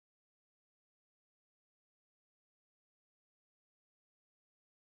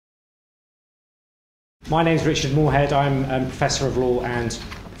My name is Richard Moorhead. I'm Professor of Law and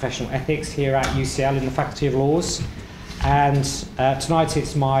Professional Ethics here at UCL in the Faculty of Laws. And tonight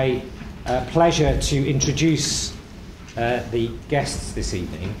it's my pleasure to introduce the guests this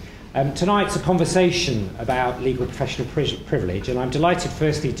evening. Tonight's a conversation about legal professional privilege, and I'm delighted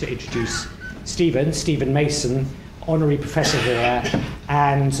firstly to introduce Stephen Mayson, Honorary Professor here,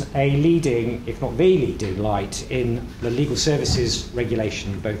 and a leading, if not the leading, light in the legal services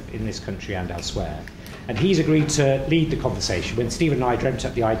regulation, both in this country and elsewhere. And he's agreed to lead the conversation. When Stephen and I dreamt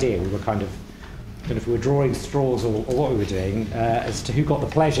up the idea, we were kind of if we were drawing straws or what we were doing as to who got the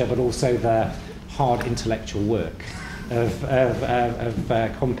pleasure, but also the hard intellectual work of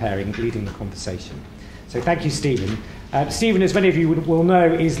comparing, leading the conversation. So thank you, Stephen. Stephen, as many of you will know,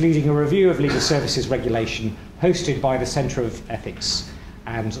 is leading a review of legal services regulation hosted by the Centre of Ethics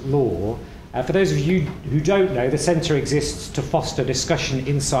and Law. For those of you who don't know, the Centre exists to foster discussion,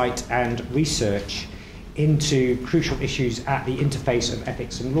 insight and research into crucial issues at the interface of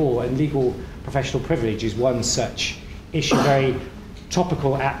ethics and law, and legal professional privilege is one such issue, very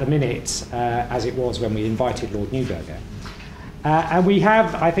topical at the minute, as it was when we invited Lord Neuberger. And we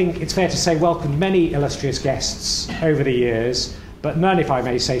have, I think it's fair to say, welcomed many illustrious guests over the years, but none, if I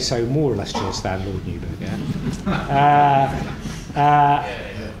may say so, more illustrious than Lord Neuberger.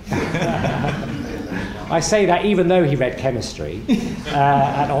 I say that even though he read chemistry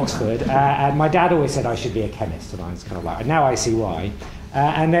at Oxford, and my dad always said I should be a chemist, and I was kind of like, now I see why.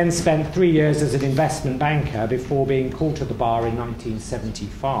 And then spent 3 years as an investment banker before being called to the bar in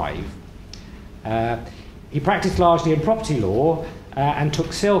 1975. He practiced largely in property law and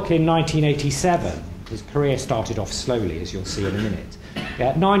took silk in 1987. His career started off slowly, as you'll see in a minute.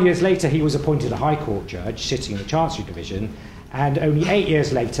 9 years later, he was appointed a High Court judge, sitting in the Chancery Division, and only 8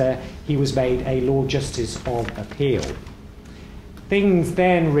 years later, he was made a Lord Justice of Appeal. Things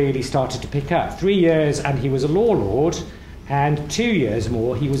then really started to pick up. 3 years, and he was a law lord, and 2 years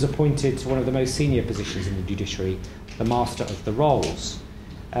more, he was appointed to one of the most senior positions in the judiciary, the Master of the Rolls.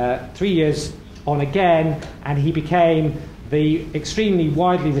 3 years on again, and he became the extremely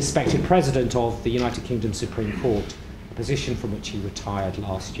widely respected President of the United Kingdom Supreme Court, a position from which he retired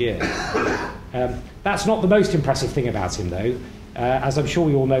last year. That's not the most impressive thing about him, though. As I'm sure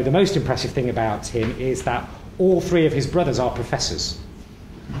we all know, the most impressive thing about him is that all three of his brothers are professors.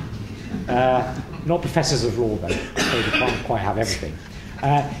 Not professors of law, though, so we can't quite have everything.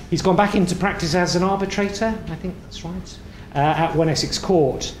 He's gone back into practice as an arbitrator, I think that's right, at One Essex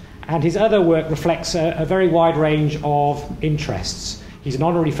Court. And his other work reflects a very wide range of interests. He's an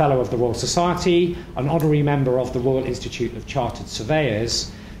honorary fellow of the Royal Society, an honorary member of the Royal Institute of Chartered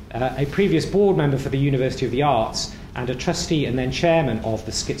Surveyors, a previous board member for the University of the Arts, and a trustee and then chairman of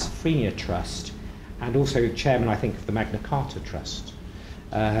the Schizophrenia Trust, and also chairman, I think, of the Magna Carta Trust.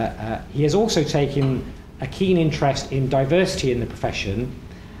 He has also taken a keen interest in diversity in the profession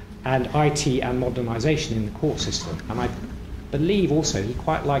and IT and modernisation in the court system. And I believe also he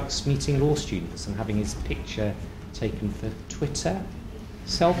quite likes meeting law students and having his picture taken for Twitter.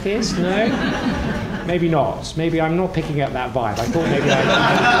 Selfies? No? Maybe not. Maybe I'm not picking up that vibe. I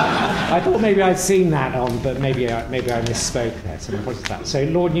thought maybe I'd seen that on, but maybe I misspoke there. So apologies for that. So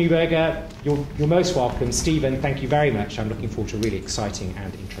Lord Neuberger, you're most welcome. Stephen, thank you very much. I'm looking forward to a really exciting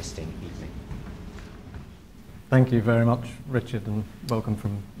and interesting evening. Thank you very much, Richard, and welcome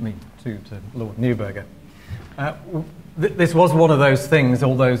from me too to Lord Neuberger. This was one of those things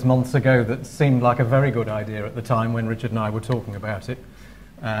all those months ago that seemed like a very good idea at the time when Richard and I were talking about it,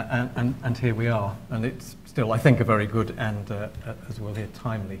 and here we are. And it's still, I think, a very good and, as we'll hear,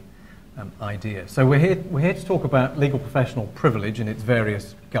 timely idea. So we're here to talk about legal professional privilege in its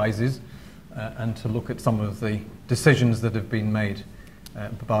various guises, and to look at some of the decisions that have been made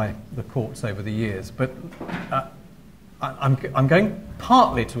by the courts over the years. But I'm going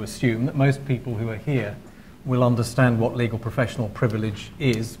partly to assume that most people who are here will understand what legal professional privilege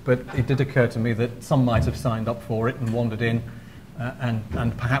is, but it did occur to me that some might have signed up for it and wandered in,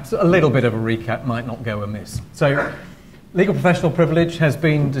 and perhaps a little bit of a recap might not go amiss. So, legal professional privilege has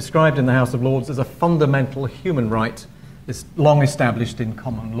been described in the House of Lords as a fundamental human right. It's long established in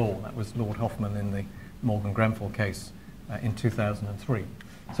common law. That was Lord Hoffman in the Morgan Grenfell case in 2003.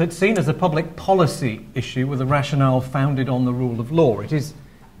 So it's seen as a public policy issue with a rationale founded on the rule of law.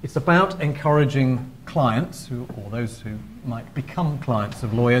 It's about encouraging clients, or those who might become clients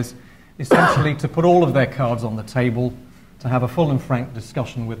of lawyers, essentially to put all of their cards on the table, to have a full and frank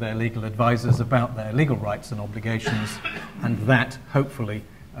discussion with their legal advisors about their legal rights and obligations, and that, hopefully,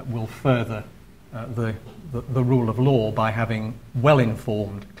 will further the rule of law by having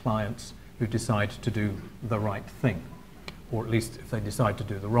well-informed clients who decide to do the right thing. Or at least, if they decide to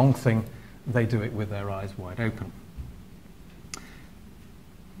do the wrong thing, they do it with their eyes wide open.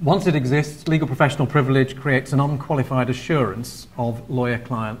 Once it exists, legal professional privilege creates an unqualified assurance of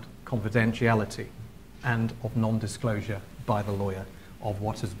lawyer-client confidentiality and of non-disclosure by the lawyer of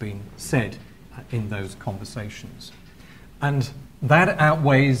what has been said in those conversations. And that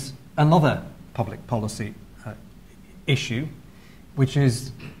outweighs another public policy issue, which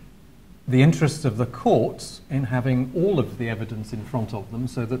is the interest of the courts in having all of the evidence in front of them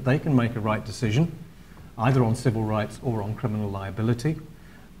so that they can make a right decision, either on civil rights or on criminal liability.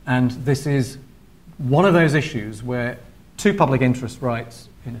 And this is one of those issues where two public interest rights,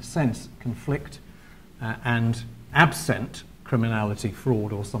 in a sense, conflict, and absent criminality,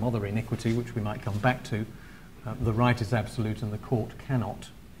 fraud, or some other iniquity, which we might come back to, the right is absolute and the court cannot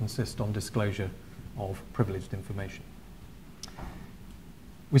insist on disclosure of privileged information.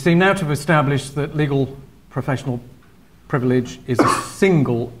 We seem now to have established that legal professional privilege is a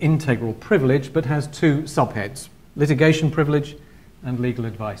single integral privilege but has two subheads: litigation privilege and legal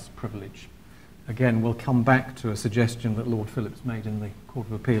advice privilege. Again, we'll come back to a suggestion that Lord Phillips made in the Court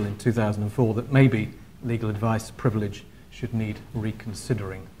of Appeal in 2004 that maybe legal advice privilege should need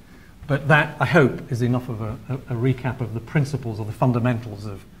reconsidering. But that, I hope, is enough of a recap of the principles or the fundamentals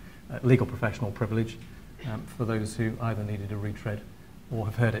of legal professional privilege for those who either needed a retread or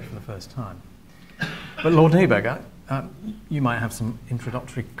have heard it for the first time. But Lord Neuberger, you might have some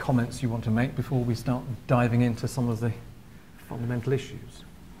introductory comments you want to make before we start diving into some of the fundamental issues.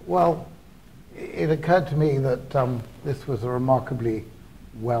 Well, it occurred to me that this was a remarkably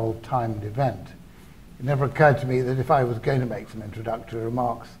well-timed event. It never occurred to me that if I was going to make some introductory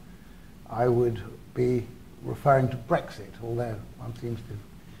remarks, I would be referring to Brexit, although one seems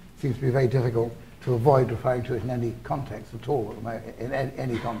to be very difficult to avoid referring to it in any context at all, in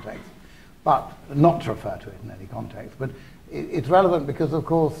any context, but not to refer to it in any context. But it's relevant because, of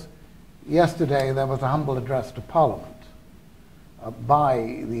course, yesterday there was a humble address to Parliament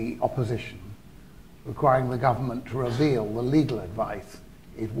by the opposition requiring the government to reveal the legal advice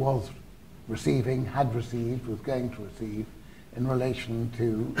it was receiving, had received, was going to receive in relation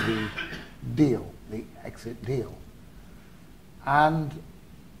to the deal, the exit deal. And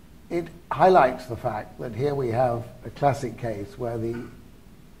it highlights the fact that here we have a classic case where the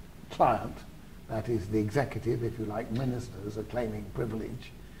client, that is the executive, if you like, ministers, are claiming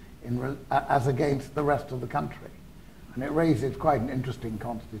privilege as against the rest of the country. And it raises quite an interesting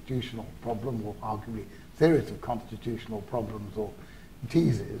constitutional problem, or arguably series of constitutional problems or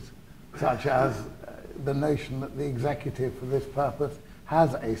teases, such as the notion that the executive for this purpose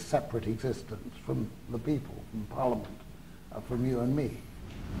has a separate existence from the people, from Parliament, from you and me.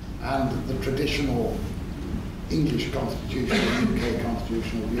 And the traditional English constitutional, UK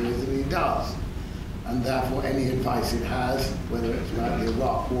constitutional view is that he does. And therefore any advice it has, whether it's about the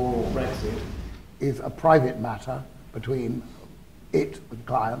Iraq War or Brexit, is a private matter between it, the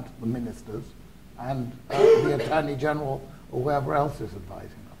client, the ministers, and the Attorney General or whoever else is advising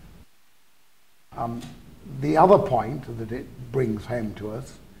them. The other point that it brings home to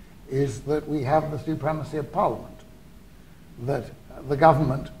us is that we have the supremacy of Parliament, that the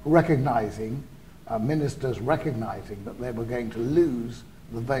government recognizing, ministers recognizing that they were going to lose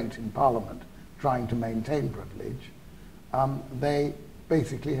the vote in Parliament trying to maintain privilege, they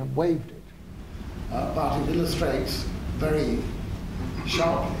basically have waived it. But it illustrates very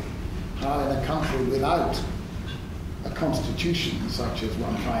sharply how in a country without a constitution, such as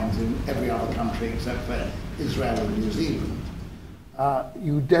one finds in every other country except for Israel and New Zealand,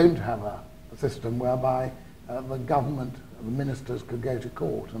 you don't have a system whereby the government, the ministers could go to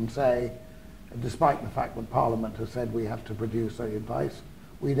court and say, despite the fact that Parliament has said we have to produce the advice,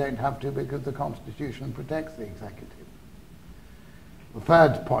 we don't have to because the Constitution protects the executive. The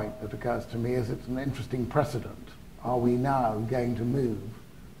third point that occurs to me is it's an interesting precedent. Are we now going to move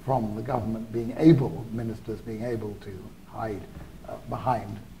from the government being able, ministers being able to hide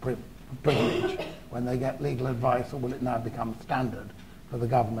behind privilege when they get legal advice, or will it now become standard for the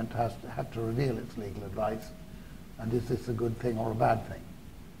government to have to reveal its legal advice? And is this a good thing or a bad thing?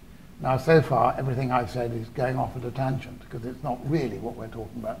 Now, so far, everything I've said is going off at a tangent, because it's not really what we're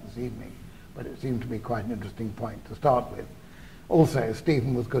talking about this evening, but it seemed to be quite an interesting point to start with. Also,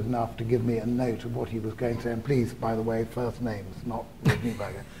 Stephen was good enough to give me a note of what he was going to say, and please, by the way, first names, not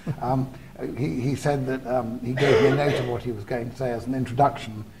Neuberger. He said that he gave me a note of what he was going to say as an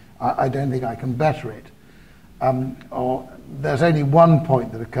introduction. I don't think I can better it. There's only one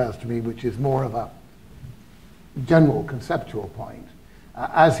point that occurs to me, which is more of a general conceptual point.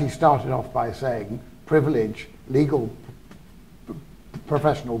 As he started off by saying, privilege, legal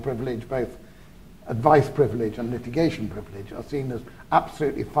professional privilege, both advice privilege and litigation privilege are seen as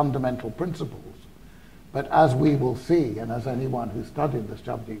absolutely fundamental principles. But as we will see, and as anyone who studied this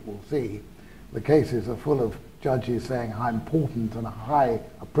subject will see, the cases are full of judges saying how important and high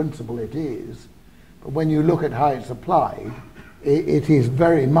a principle it is. But when you look at how it's applied, it is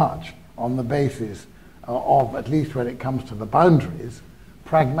very much on the basis of, at least when it comes to the boundaries,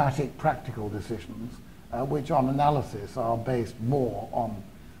 pragmatic, practical decisions, which on analysis are based more on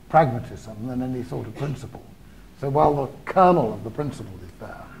pragmatism than any sort of principle. So while the kernel of the principle is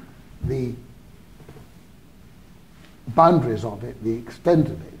there, the boundaries of it, the extent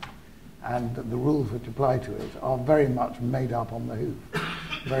of it, and the rules which apply to it are very much made up on the hoof,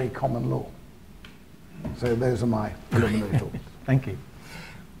 very common law. So those are my preliminary thoughts. Thank you.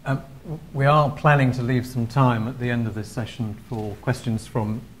 We are planning to leave some time at the end of this session for questions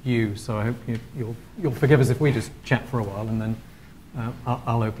from you, so I hope you'll forgive us if we just chat for a while, and then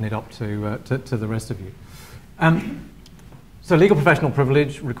I'll open it up to the rest of you. So legal professional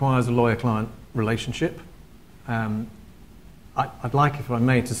privilege requires a lawyer-client relationship. I'd like, if I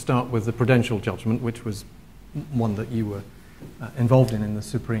may, to start with the prudential judgment, which was one that you were involved in the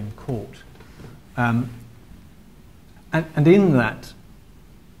Supreme Court. And in that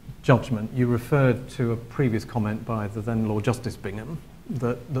judgment, you referred to a previous comment by the then Lord Justice Bingham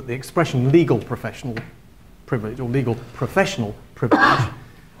that the expression legal professional privilege or legal professional privilege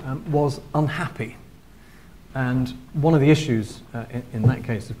was unhappy. And one of the issues in that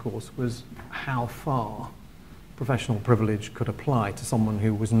case, of course, was how far professional privilege could apply to someone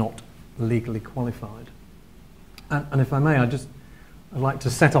who was not legally qualified. And if I may, I'd like to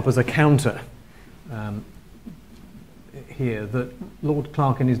set up as a counter here that Lord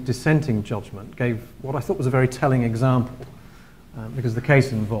Clarke in his dissenting judgment gave what I thought was a very telling example, because the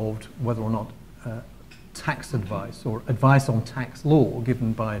case involved whether or not tax advice or advice on tax law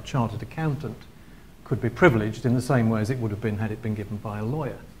given by a chartered accountant could be privileged in the same way as it would have been had it been given by a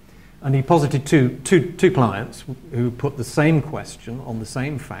lawyer. And he posited two clients who put the same question on the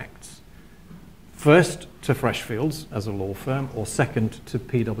same facts, first to Freshfields as a law firm, or second to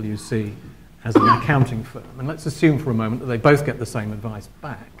PwC as an accounting firm. And let's assume for a moment that they both get the same advice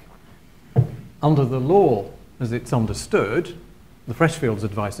back. Under the law, as it's understood, the Freshfields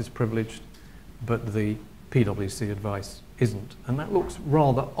advice is privileged, but the PwC advice isn't. And that looks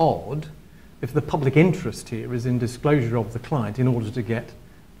rather odd if the public interest here is in disclosure of the client in order to get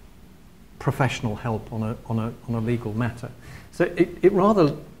professional help on a legal matter. So it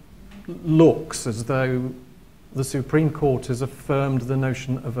rather looks as though the Supreme Court has affirmed the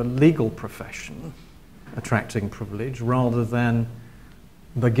notion of a legal profession attracting privilege rather than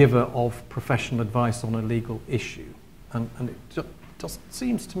the giver of professional advice on a legal issue. And it just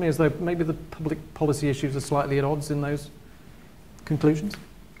seems to me as though maybe the public policy issues are slightly at odds in those conclusions.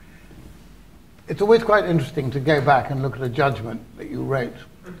 It's always quite interesting to go back and look at a judgment that you wrote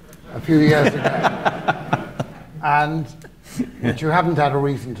a few years ago and which you haven't had a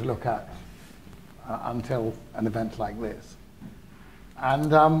reason to look at until an event like this.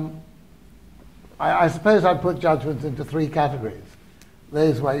 And I suppose I'd put judgments into three categories.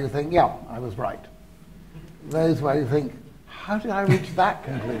 Those where you think, yeah, I was right. Those where you think, how did I reach that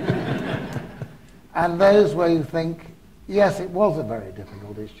conclusion? And those where you think, yes, it was a very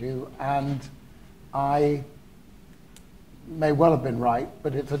difficult issue, and I may well have been right,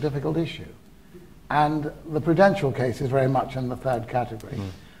 but it's a difficult issue. And the prudential case is very much in the third category.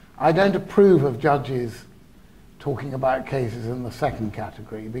 I don't approve of judges talking about cases in the second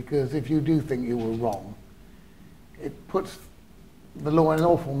category, because if you do think you were wrong, it puts the law in an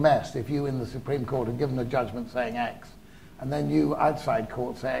awful mess if you in the Supreme Court are given a judgment saying X, and then you outside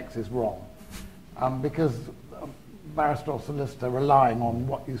court say X is wrong. Because a barrister or solicitor relying on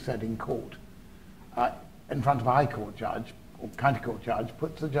what you said in court in front of a high court judge or county court judge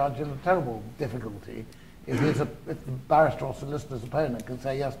puts the judge in a terrible difficulty if the barrister or solicitor's opponent can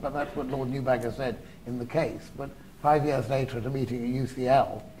say, yes, but that's what Lord Neuberger said in the case. But 5 years later at a meeting at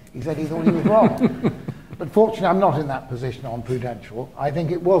UCL, he said he thought he was wrong. But fortunately, I'm not in that position on prudential. I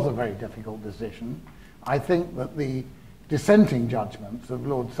think it was a very difficult decision. I think that the dissenting judgments of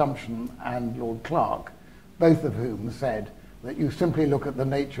Lord Sumption and Lord Clarke, both of whom said that you simply look at the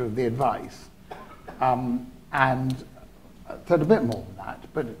nature of the advice, and said a bit more than that,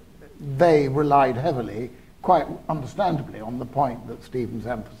 but they relied heavily, quite understandably, on the point that Stevens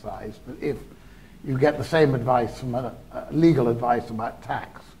emphasised, that if you get the same advice from legal advice about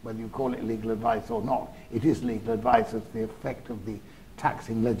tax, whether you call it legal advice or not, it is legal advice as the effect of the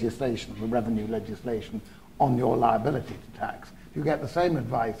taxing legislation, the revenue legislation, on your liability to tax. If you get the same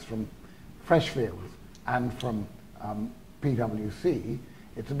advice from Freshfields and from PwC,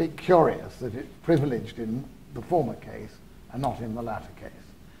 It's a bit curious that it's privileged in the former case and not in the latter case.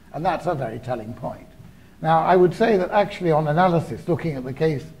 And that's a very telling point. Now, I would say that actually on analysis, looking at the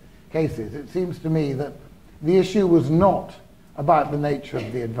cases, it seems to me that the issue was not about the nature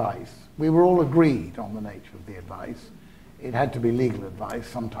of the advice. We were all agreed on the nature of the advice. It had to be legal advice.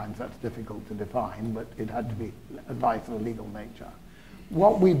 Sometimes that's difficult to define, but it had to be advice of a legal nature.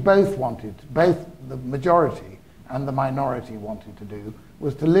 What we both wanted, both the majority and the minority wanted to do,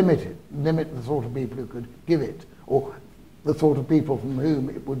 was to limit the sort of people who could give it, or the sort of people from whom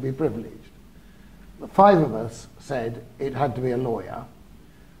it would be privileged. The 5 of us said it had to be a lawyer.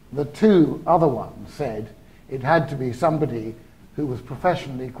 The 2 other ones said it had to be somebody who was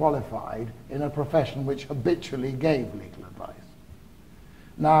professionally qualified in a profession which habitually gave legal advice.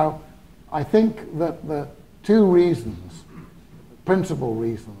 Now, I think that the 2 reasons, principal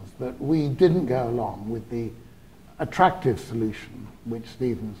reasons, that we didn't go along with the attractive solution which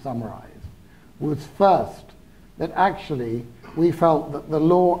Stephen summarized was first that actually we felt that the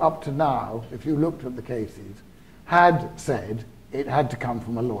law up to now, if you looked at the cases, had said it had to come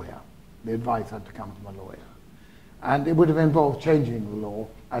from a lawyer. The advice had to come from a lawyer. And it would have involved changing the law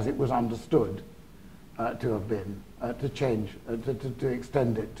as it was understood to have been, to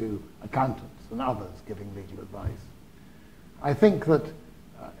extend it to accountants and others giving legal advice. I think that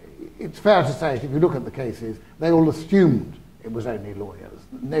it's fair to say, if you look at the cases, they all assumed it was only lawyers.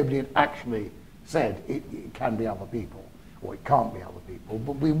 Nobody had actually said it can be other people, or it can't be other people,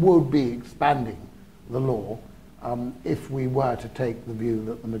 but we would be expanding the law if we were to take the view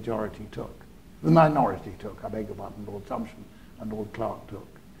that the minority took, I beg your pardon, Lord Sumption and Lord Clark took.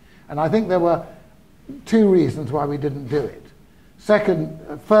 And I think there were 2 reasons why we didn't do it.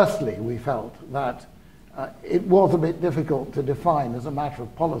 Firstly, we felt that it was a bit difficult to define as a matter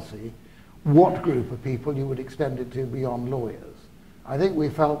of policy what group of people you would extend it to beyond lawyers. I think we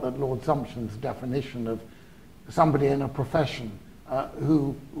felt that Lord Sumption's definition of somebody in a profession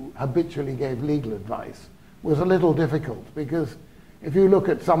who habitually gave legal advice was a little difficult, because if you look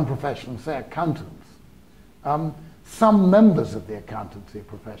at some professions, say accountants, some members of the accountancy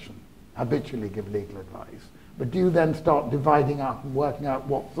profession habitually give legal advice, but do you then start dividing up and working out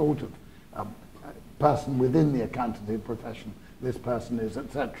what sort of person within the accountancy profession this person is,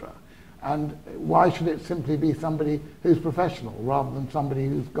 etc.? And why should it simply be somebody who's professional rather than somebody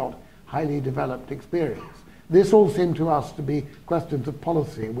who's got highly developed experience? This all seemed to us to be questions of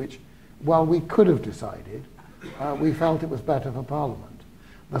policy which, while we could have decided, we felt it was better for Parliament.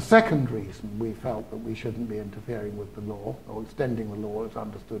 The second reason we felt that we shouldn't be interfering with the law, or extending the law as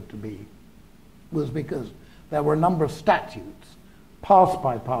understood to be, was because there were a number of statutes passed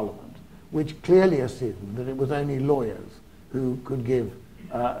by Parliament which clearly assumed that it was only lawyers who could give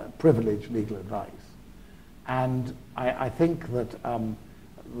privileged legal advice. And I think that the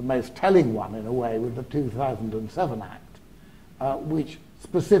most telling one, in a way, was the 2007 Act, which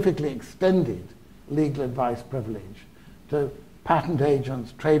specifically extended legal advice privilege to patent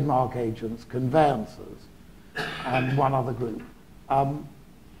agents, trademark agents, conveyancers, and one other group.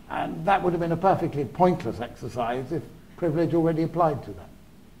 And that would have been a perfectly pointless exercise if privilege already applied to them.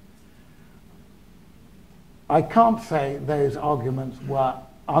 I can't say those arguments were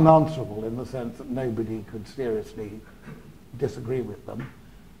unanswerable in the sense that nobody could seriously disagree with them.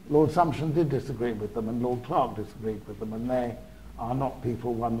 Lord Sumption did disagree with them, and Lord Clark disagreed with them, and they are not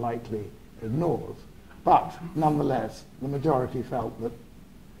people one lightly ignores. But nonetheless, the majority felt that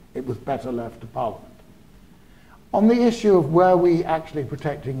it was better left to Parliament. On the issue of were we actually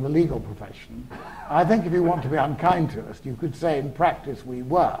protecting the legal profession, I think if you want to be unkind to us, you could say in practice we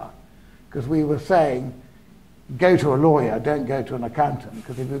were, because we were saying, go to a lawyer, don't go to an accountant,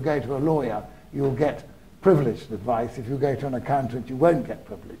 because if you go to a lawyer, you'll get privileged advice. If you go to an accountant, you won't get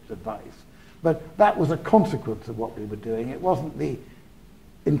privileged advice. But that was a consequence of what we were doing. It wasn't the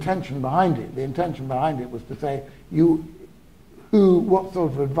intention behind it. The intention behind it was to say, what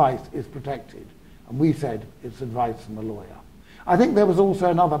sort of advice is protected? And we said it's advice from a lawyer. I think there was also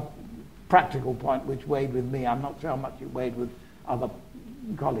another practical point which weighed with me. I'm not sure how much it weighed with other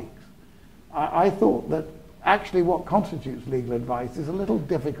colleagues. I thought that actually what constitutes legal advice is a little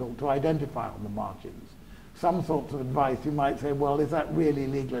difficult to identify on the margins. Some sorts of advice you might say, well, is that really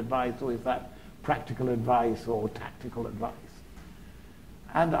legal advice, or is that practical advice or tactical advice?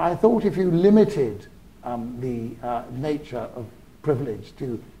 And I thought if you limited the nature of privilege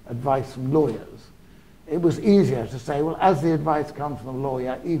to advice from lawyers, it was easier to say, well, as the advice comes from a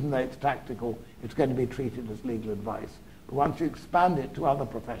lawyer, even though it's tactical, it's going to be treated as legal advice. But once you expand it to other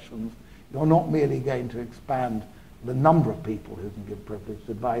professions, you're not merely going to expand the number of people who can give privileged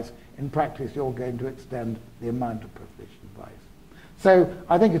advice. In practice, you're going to extend the amount of privileged advice. So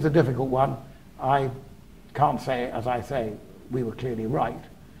I think it's a difficult one. I can't say, as I say, we were clearly right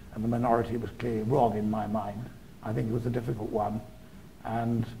and the minority was clearly wrong in my mind. I think it was a difficult one,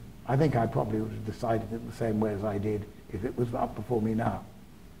 and I think I probably would have decided it the same way as I did if it was up before me now.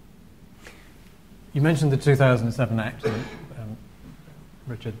 You mentioned the 2007 Act, and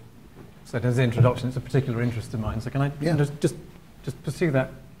Richard said as the introduction, it's a particular interest of mine. So can I just pursue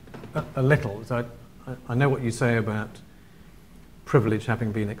that a little? So I know what you say about privilege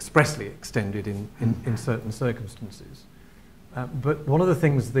having been expressly extended in certain circumstances. But one of the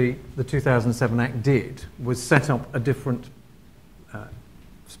things the 2007 Act did was set up a different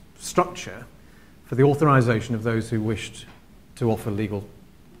structure for the authorisation of those who wished to offer legal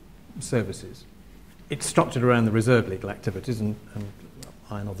services. It's structured around the reserved legal activities, and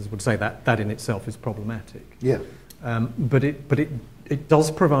I and others would say that in itself is problematic. Yeah. But it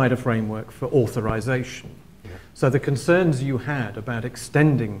does provide a framework for authorisation. Yeah. So the concerns you had about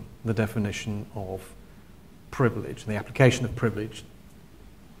extending the definition of privilege, the application of privilege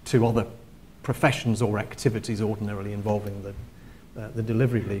to other professions or activities ordinarily involving the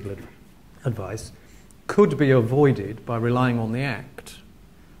delivery of legal advice, could be avoided by relying on the Act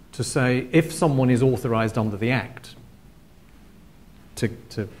to say if someone is authorised under the Act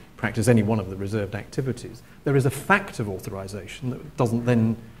to practice any one of the reserved activities, there is a fact of authorisation that doesn't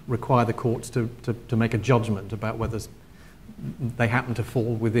then require the courts to make a judgment about whether they happen to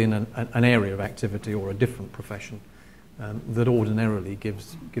fall within an area of activity or a different profession that ordinarily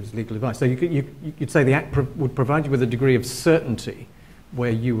gives legal advice. So you'd say the Act would provide you with a degree of certainty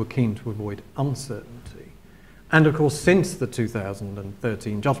where you were keen to avoid uncertainty. And of course, since the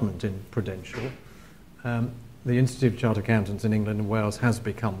 2013 judgment in Prudential, the Institute of Chartered Accountants in England and Wales has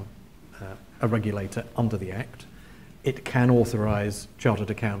become a regulator under the Act. It can authorise chartered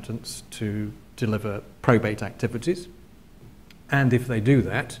accountants to deliver probate activities, and if they do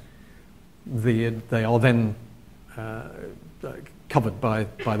that, they are then covered by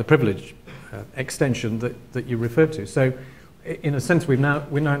the privilege extension that you referred to. So, in a sense, we've now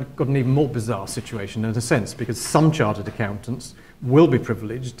got an even more bizarre situation, in a sense, because some chartered accountants will be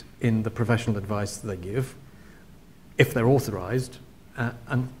privileged in the professional advice they give, if they're authorised,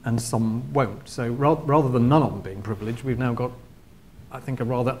 and some won't. So rather than none of them being privileged, we've now got, I think, a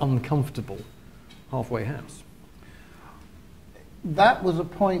rather uncomfortable halfway house. That was a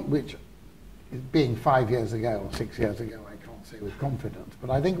point which, being 5 years ago or 6 years ago, I can't say with confidence, but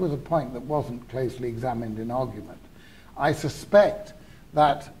I think it was a point that wasn't closely examined in argument. I suspect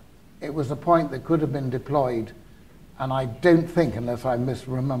that it was a point that could have been deployed, and I don't think, unless I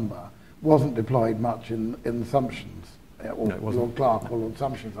misremember, wasn't deployed much in assumptions, or Lord Clark or Lord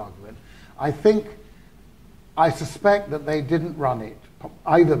Sumption's argument. I suspect that they didn't run it,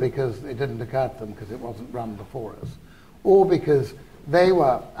 either because it didn't occur to them because it wasn't run before us, or because they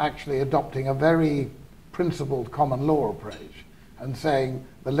were actually adopting a very principled common law approach and saying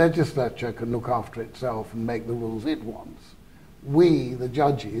the legislature can look after itself and make the rules it wants. We, the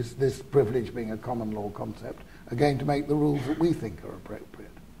judges, this privilege being a common law concept, are going to make the rules that we think are appropriate.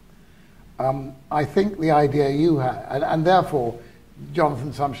 I think the idea you had, and therefore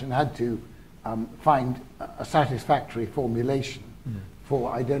Jonathan Sumption had to find a satisfactory formulation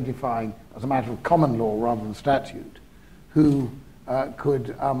for identifying, as a matter of common law rather than statute, who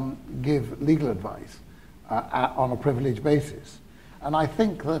could give legal advice on a privileged basis. And I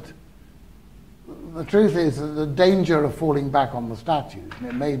think that the truth is that the danger of falling back on the statute, and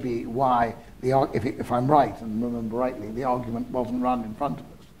it may be why, if I'm right and remember rightly, the argument wasn't run in front of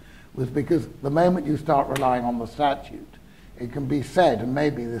us, was because the moment you start relying on the statute, it can be said, and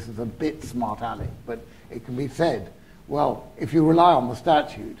maybe this is a bit smart-aleck, but it can be said, well, if you rely on the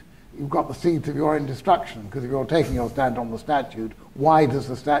statute, you've got the seeds of your own destruction, because if you're taking your stand on the statute, why does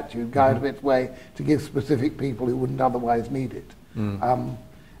the statute go out of its way to give specific people who wouldn't otherwise need it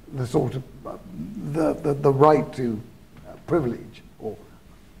the sort of the right to privilege or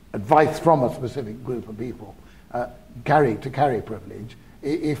advice from a specific group of people carry privilege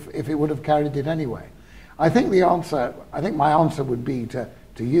if it would have carried it anyway? I think my answer would be to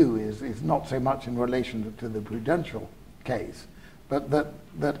you is not so much in relation to the Prudential case, but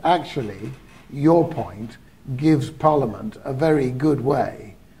that actually your point gives Parliament a very good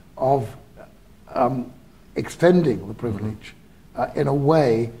way of extending the privilege in a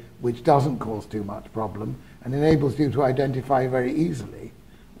way which doesn't cause too much problem and enables you to identify very easily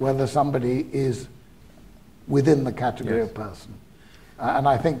whether somebody is within the category of person. And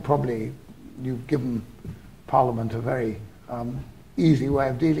I think probably you've given Parliament a very easy way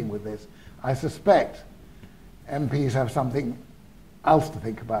of dealing with this. I suspect MPs have something else to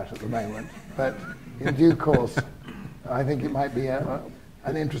think about at the moment, but in due course I think it might be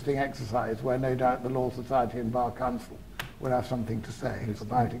an interesting exercise where no doubt the Law Society and Bar Council will have something to say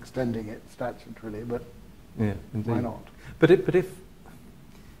about extending it statutorily, but yeah, indeed. Why not? But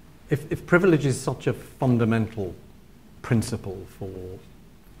if privilege is such a fundamental principle for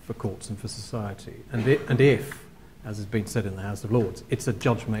courts and for society, and if, as has been said in the House of Lords, it's a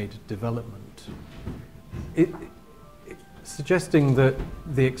judge-made development, suggesting that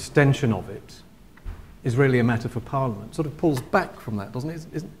the extension of it is really a matter for Parliament sort of pulls back from that, doesn't it?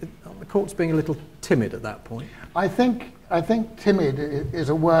 Aren't the courts being a little timid at that point? I think timid is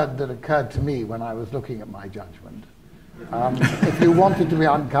a word that occurred to me when I was looking at my judgment. If you wanted to be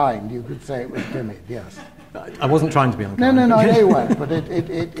unkind, you could say it was timid, yes. I wasn't trying to be unkind. No, I know you weren't, but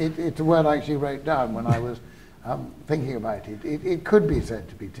it's a word I actually wrote down when I was thinking about it. It could be said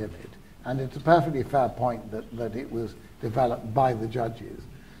to be timid, and it's a perfectly fair point that it was developed by the judges.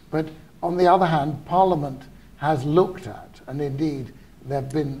 But on the other hand, Parliament has looked at, and indeed there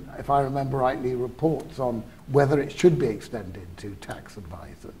have been, if I remember rightly, reports on whether it should be extended to tax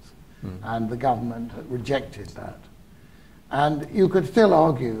advisors, and the government rejected that. And you could still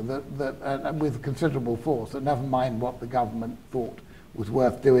argue that with considerable force, that never mind what the government thought was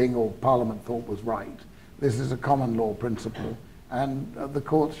worth doing or Parliament thought was right, this is a common law principle, and the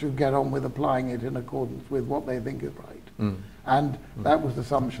courts should get on with applying it in accordance with what they think is right. And that was the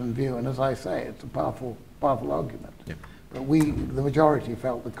Sumption view, and as I say, it's a powerful argument. Yep. But the majority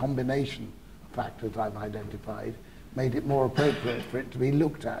felt the combination of factors I've identified made it more appropriate for it to be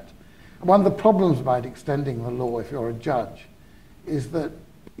looked at. One of the problems about extending the law, if you're a judge, is that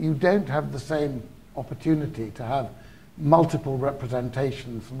you don't have the same opportunity to have multiple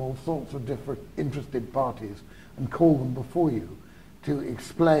representations from all sorts of different interested parties and call them before you to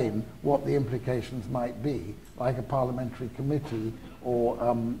explain what the implications might be, like a parliamentary committee or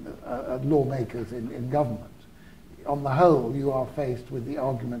lawmakers in government. On the whole, you are faced with the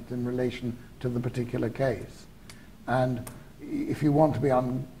argument in relation to the particular case. And if you want to be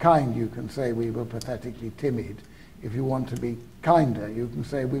unkind, you can say we were pathetically timid. If you want to be kinder, you can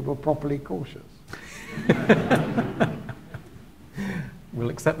say we were properly cautious. We'll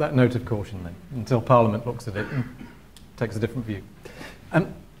accept that note of caution then, until Parliament looks at it and takes a different view.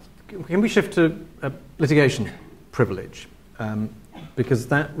 Can we shift to litigation privilege? Because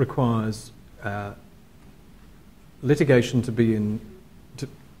that requires litigation to be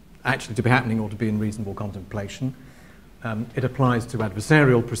happening or to be in reasonable contemplation. It applies to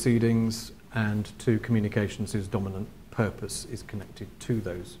adversarial proceedings and to communications whose dominant purpose is connected to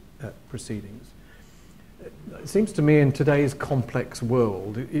those proceedings. It seems to me in today's complex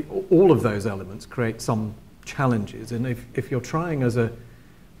world, all of those elements create some challenges, and if you're trying as a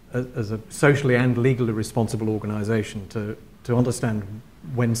socially and legally responsible organisation to understand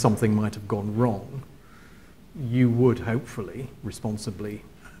when something might have gone wrong, you would hopefully responsibly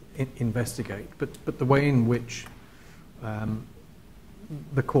investigate. But the way in which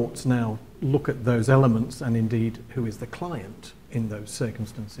the courts now look at those elements, and indeed who is the client in those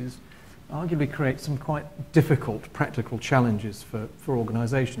circumstances, arguably creates some quite difficult practical challenges for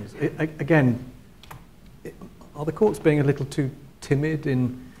organisations. Again, are the courts being a little too timid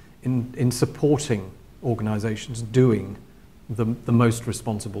in supporting organisations doing the most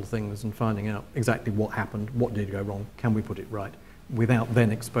responsible things and finding out exactly what happened, what did go wrong, can we put it right, without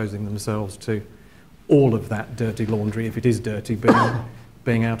then exposing themselves to all of that dirty laundry, if it is dirty,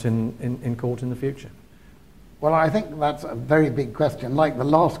 being out in court in the future? Well, I think that's a very big question. Like the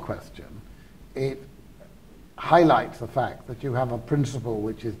last question, it highlights the fact that you have a principle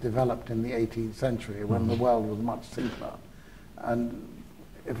which is developed in the 18th century when the world was much simpler. And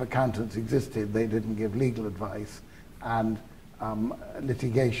if accountants existed, they didn't give legal advice, and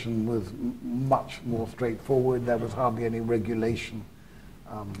litigation was much more straightforward. There was hardly any regulation,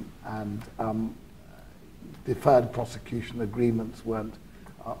 and deferred prosecution agreements weren't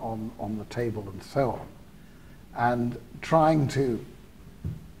on the table, and so on. And trying to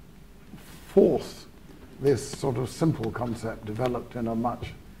force this sort of simple concept developed in a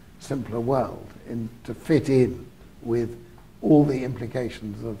much simpler world to fit in with all the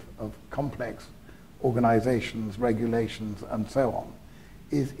implications of complex organizations, regulations, and so on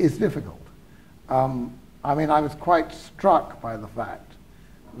is difficult. I mean, I was quite struck by the fact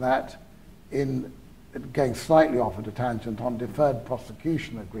that in going slightly off at a tangent on deferred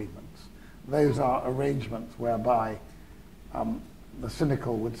prosecution agreements, those are arrangements whereby the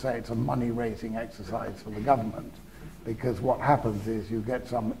cynical would say it's a money-raising exercise for the government, because what happens is you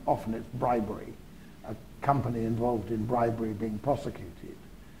get often it's bribery, a company involved in bribery being prosecuted.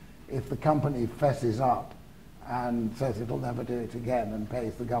 If the company fesses up and says it'll never do it again and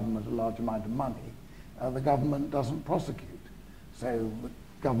pays the government a large amount of money, the government doesn't prosecute. So the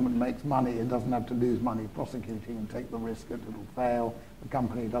government makes money and doesn't have to lose money prosecuting and take the risk that it'll fail. The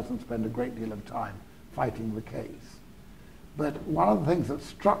company doesn't spend a great deal of time fighting the case. But one of the things that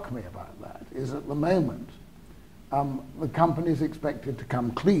struck me about that is at the moment, the company is expected to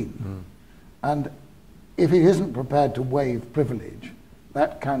come clean. And if it isn't prepared to waive privilege,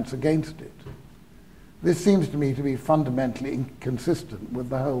 that counts against it. This seems to me to be fundamentally inconsistent with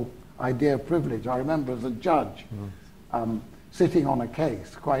the whole idea of privilege. I remember as a judge sitting on a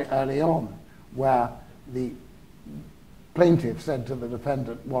case quite early on where the plaintiff said to the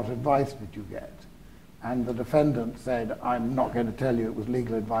defendant, "What advice did you get?" And the defendant said, "I'm not going to tell you it was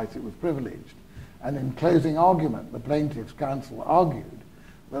legal advice, it was privileged." And in closing argument, the plaintiff's counsel argued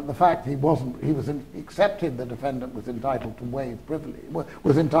that the fact accepted the defendant was entitled to waive privilege,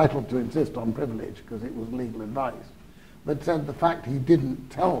 was entitled to insist on privilege because it was legal advice, but said the fact he didn't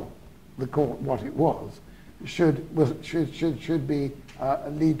tell the court what it was should be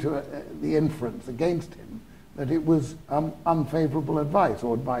lead to the inference against him that it was unfavourable advice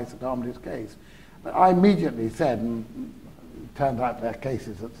or advice that harmed his case. But I immediately said, and it turned out there are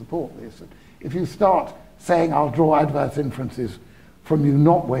cases that support this, that if you start saying I'll draw adverse inferences from you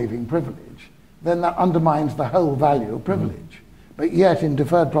not waiving privilege, then that undermines the whole value of privilege. But yet in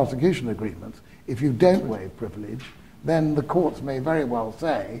deferred prosecution agreements, if you don't waive privilege, then the courts may very well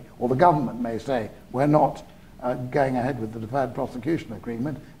say, or the government may say, we're not going ahead with the deferred prosecution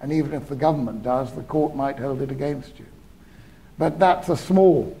agreement, and even if the government does, the court might hold it against you. But that's a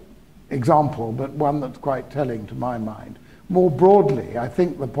small example, but one that's quite telling to my mind. More broadly, I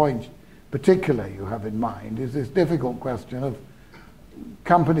think the point particularly you have in mind is this difficult question of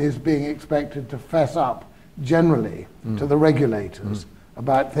companies being expected to fess up generally to the regulators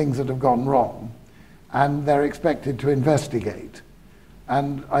about things that have gone wrong, and they're expected to investigate.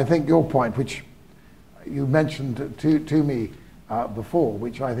 And I think your point, which you mentioned to me before,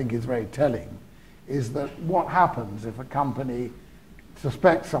 which I think is very telling, is that what happens if a company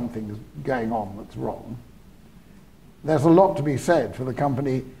suspects something is going on that's wrong? There's a lot to be said for the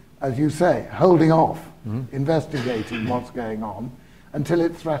company, as you say, holding off, investigating what's going on until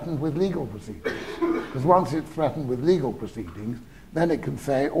it's threatened with legal proceedings. Because once it's threatened with legal proceedings, then it can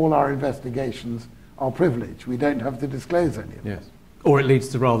say all our investigations are privileged. We don't have to disclose any of them. Or it leads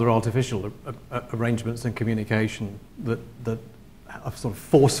to rather artificial arrangements and communication that are sort of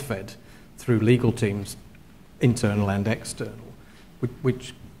force-fed through legal teams, internal and external,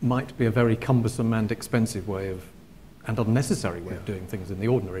 which might be a very cumbersome and expensive way of, and unnecessary way of doing things in the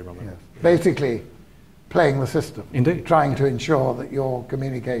ordinary run. Yes. Basically, playing the system. Indeed. Trying to ensure that your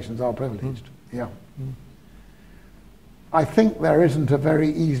communications are privileged. I think there isn't a very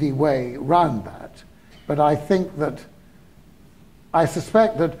easy way round that, but I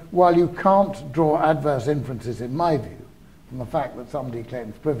suspect that while you can't draw adverse inferences, in my view, from the fact that somebody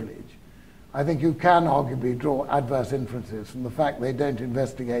claims privilege, I think you can arguably draw adverse inferences from the fact they don't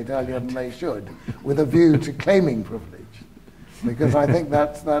investigate earlier than they should, with a view to claiming privilege. Because I think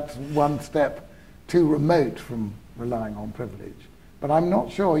that's one step too remote from relying on privilege. But I'm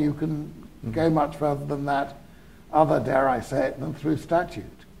not sure you can go much further than that, other, dare I say it, than through statute.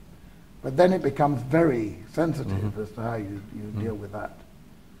 But then it becomes very sensitive as to how you deal with that.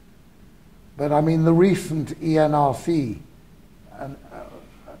 But I mean, the recent ENRC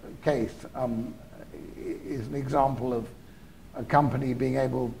case is an example of a company being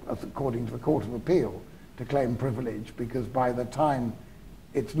able, according to the Court of Appeal, to claim privilege because by the time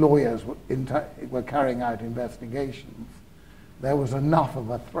its lawyers were carrying out investigations, there was enough of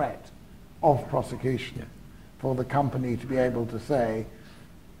a threat of prosecution for the company to be able to say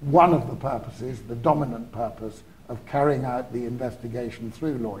one of the purposes, the dominant purpose of carrying out the investigation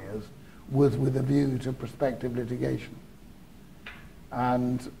through lawyers was with a view to prospective litigation.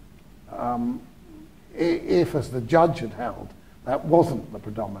 And if, as the judge had held, that wasn't the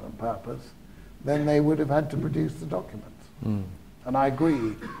predominant purpose, then they would have had to produce the documents. And I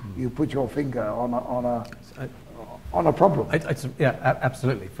agree, you put your finger on a problem.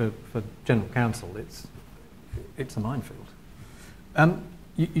 Absolutely. For general counsel, it's a minefield.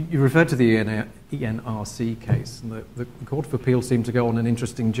 You referred to the ENRC case, and the Court of Appeal seemed to go on an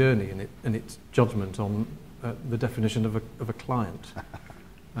interesting journey in its judgment on the definition of a client.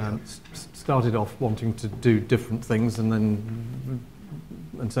 Started off wanting to do different things and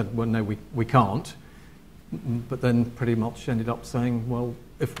said, well, no, we can't. But then pretty much ended up saying, well,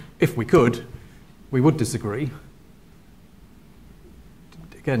 if we could, we would disagree.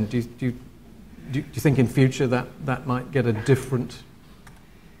 Again, do you think in future that might get a different,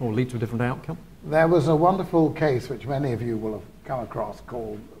 or lead to a different outcome? There was a wonderful case which many of you will have come across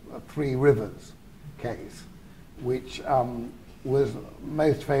called Three Rivers case, which was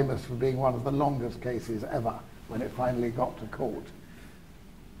most famous for being one of the longest cases ever when it finally got to court.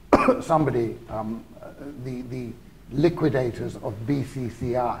 Somebody, the liquidators of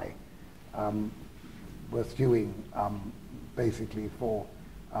BCCI were suing basically for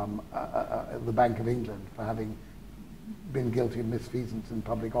the Bank of England for having been guilty of misfeasance in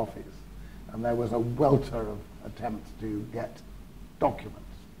public office. And there was a welter of attempts to get documents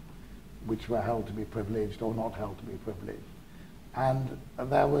which were held to be privileged or not held to be privileged. And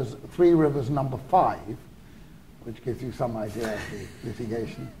there was Three Rivers number 5, which gives you some idea of the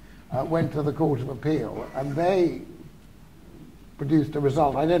litigation, went to the Court of Appeal, and they produced a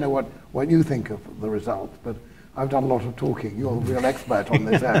result. I don't know what you think of the result, but I've done a lot of talking. You're the real expert on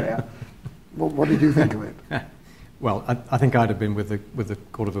this area. What did you think of it? Well, I think I'd have been with the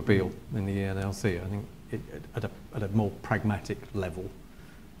Court of Appeal in the ENLC. I think at a more pragmatic level,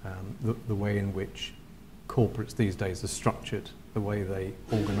 the way in which corporates these days are structured, the way they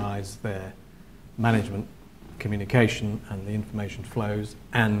organise their management, communication, and the information flows,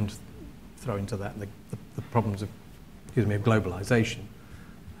 and throw into that the problems of globalisation.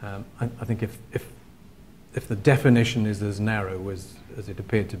 I think if the definition is as narrow as it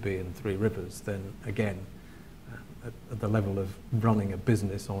appeared to be in Three Rivers, then again, at the level of running a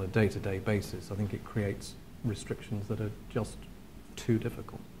business on a day-to-day basis, I think it creates restrictions that are just too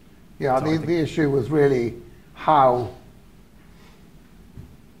difficult. Yeah, So the issue was really how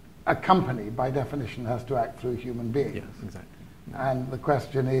a company, by definition, has to act through human beings. Yes, exactly. And the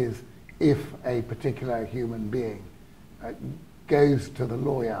question is, if a particular human being goes to the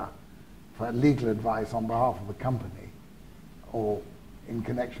lawyer for legal advice on behalf of a company, or in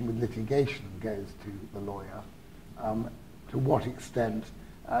connection with litigation goes to the lawyer, to what extent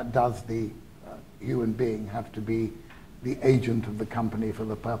does the human being have to be the agent of the company for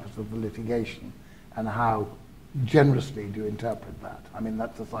the purpose of the litigation, and how generously do you interpret that? I mean,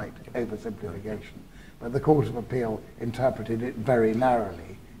 that's a slight oversimplification. But the Court of Appeal interpreted it very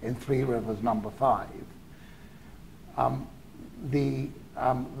narrowly in Three Rivers number 5. The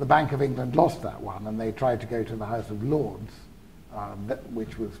Bank of England lost that one, and they tried to go to the House of Lords,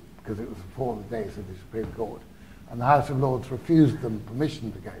 which was because it was before the days of the Supreme Court. And the House of Lords refused them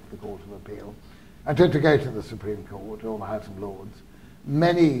permission to go to the Court of Appeal, and to go to the Supreme Court or the House of Lords.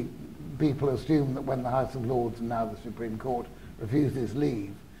 Many people assume that when the House of Lords and now the Supreme Court refuses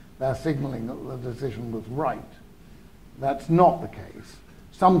leave, they're signalling that the decision was right. That's not the case.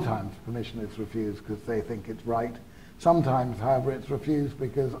 Sometimes permission is refused because they think it's right. Sometimes, however, it's refused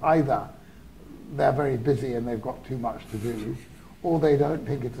because either they're very busy and they've got too much to do, or they don't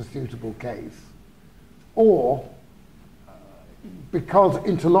think it's a suitable case, or because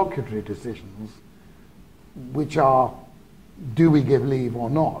interlocutory decisions, which are, do we give leave or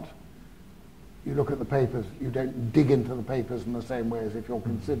not, you look at the papers, you don't dig into the papers in the same way as if you're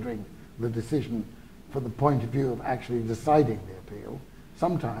considering the decision from the point of view of actually deciding the appeal.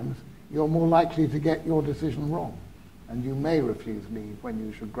 Sometimes you're more likely to get your decision wrong, and you may refuse leave when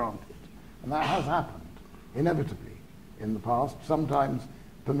you should grant it. And that has happened, inevitably, in the past. Sometimes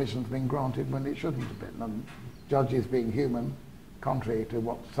permission's been granted when it shouldn't have been, and judges being human, contrary to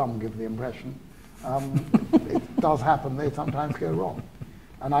what some give the impression, it does happen, they sometimes go wrong.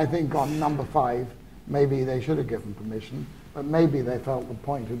 And I think on number 5, maybe they should have given permission, but maybe they felt the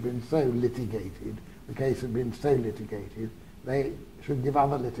point had been so litigated, the case had been so litigated, they should give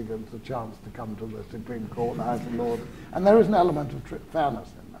other litigants a chance to come to the Supreme Court, the House of Lords, and there is an element of fairness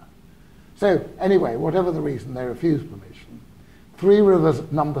in that. So anyway, whatever the reason, they refused permission. Three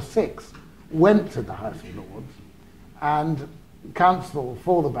Rivers number 6 went to the House of Lords, and counsel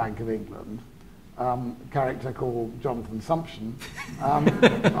for the Bank of England, a character called Jonathan Sumption,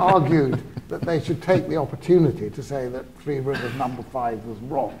 argued that they should take the opportunity to say that Three Rivers number 5 was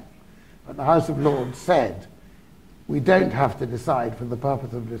wrong. But the House of Lords said, we don't have to decide for the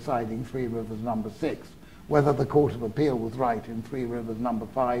purpose of deciding Three Rivers number 6 whether the Court of Appeal was right in Three Rivers number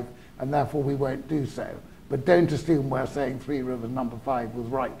 5, and therefore we won't do so. But don't assume we're saying Three Rivers number 5 was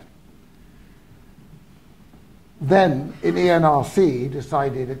right. Then, in ENRC,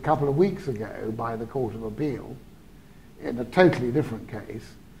 decided a couple of weeks ago by the Court of Appeal, in a totally different case,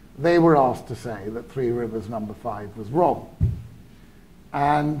 they were asked to say that Three Rivers number 5 was wrong.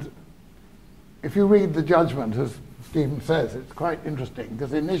 And if you read the judgment, as Stephen says, it's quite interesting,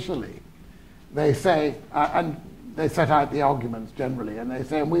 because initially they say, and they set out the arguments generally, and they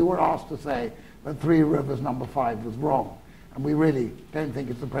say, and we were asked to say that Three Rivers number 5 was wrong. And we really don't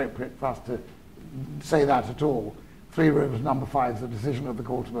think it's appropriate for us to say that at all. Three Rivers number 5 is a decision of the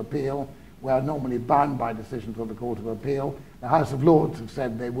Court of Appeal. We are normally bound by decisions of the Court of Appeal. The House of Lords have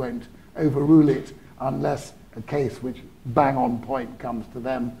said they won't overrule it unless a case which bang on point comes to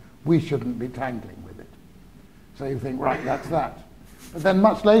them, we shouldn't be tangling with it. So you think, right, that's that. But then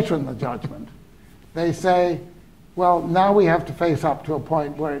much later in the judgment, they say, well, now we have to face up to a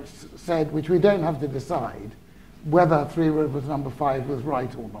point where it's said, which we don't have to decide, whether Three Rivers number 5 was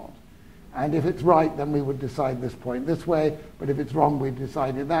right or not. And if it's right, then we would decide this point this way, but if it's wrong, we'd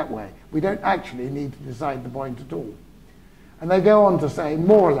decide it that way. We don't actually need to decide the point at all. And they go on to say,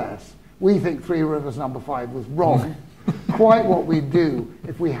 more or less, we think Three Rivers number 5 was wrong. Quite what we'd do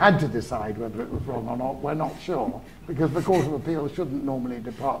if we had to decide whether it was wrong or not, we're not sure, because the Court of Appeal shouldn't normally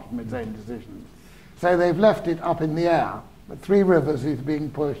depart from its own decisions. So they've left it up in the air, but Three Rivers is being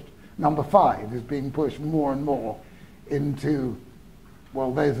pushed, number 5 is being pushed more and more into,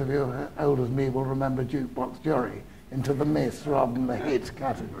 well, those of you as old as me will remember Jukebox Jury, into the miss rather than the hit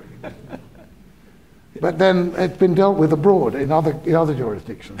category. But then it's been dealt with abroad in other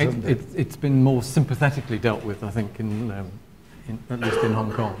jurisdictions, hasn't it? It's been more sympathetically dealt with, I think, at least in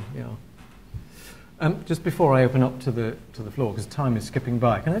Hong Kong. Yeah. Just before I open up to the floor, because time is skipping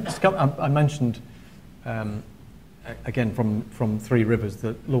by, can I just I mentioned again from Three Rivers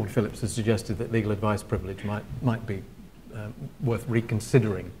that Lord Phillips has suggested that legal advice privilege might be worth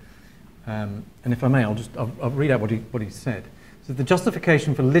reconsidering. And if I may, I'll read out what he said. So the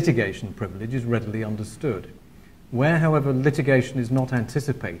justification for litigation privilege is readily understood. Where, however, litigation is not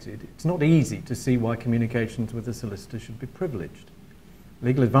anticipated, it's not easy to see why communications with a solicitor should be privileged.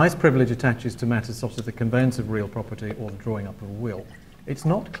 Legal advice privilege attaches to matters such as the conveyance of real property or the drawing up of a will. It's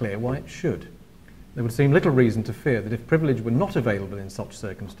not clear why it should. There would seem little reason to fear that if privilege were not available in such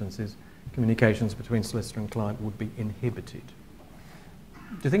circumstances, communications between solicitor and client would be inhibited.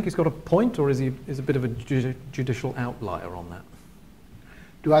 Do you think he's got a point, or is he a bit of a judicial outlier on that?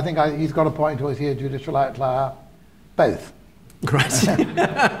 Do I think he's got a point, or is he a judicial outlier? Both. Right.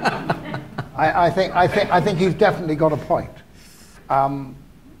 I think he's definitely got a point.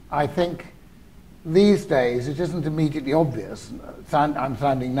 I think these days it isn't immediately obvious. I'm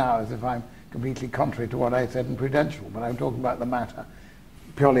sounding now as if I'm completely contrary to what I said in Prudential, but I'm talking about the matter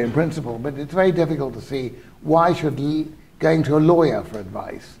purely in principle. But it's very difficult to see why should going to a lawyer for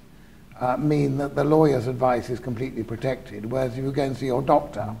advice mean that the lawyer's advice is completely protected, whereas if you go and see your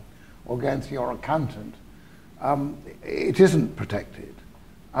doctor or go and see your accountant, it isn't protected.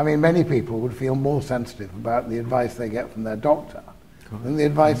 I mean, many people would feel more sensitive about the advice they get from their doctor than the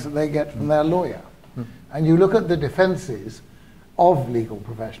advice that they get from their lawyer. And you look at the defences of legal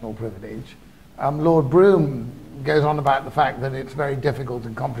professional privilege, Lord Broome goes on about the fact that it's very difficult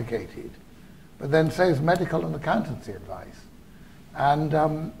and complicated, but then says medical and accountancy advice. And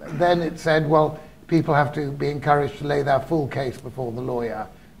then it said, well, people have to be encouraged to lay their full case before the lawyer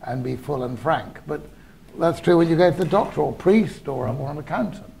and be full and frank. But that's true when you go to the doctor or priest or an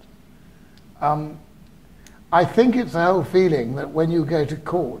accountant. I think it's the whole feeling that when you go to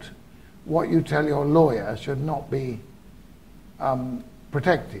court, what you tell your lawyer should not be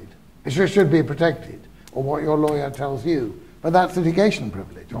protected. It should be protected, or what your lawyer tells you. But that's litigation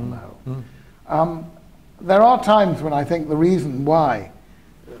privilege on the whole. There are times when I think the reason why,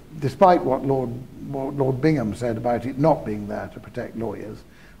 despite what Lord Bingham said about it not being there to protect lawyers,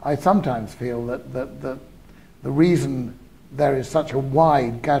 I sometimes feel that the reason there is such a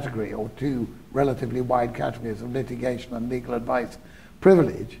wide category, or two relatively wide categories of litigation and legal advice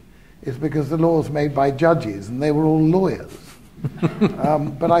privilege, is because the laws made by judges and they were all lawyers.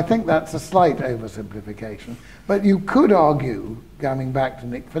 But I think that's a slight oversimplification. But you could argue, coming back to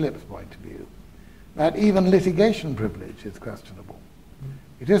Nick Phillips' point of view, that even litigation privilege is questionable.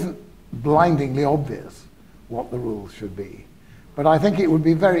 It isn't blindingly obvious what the rules should be. But I think it would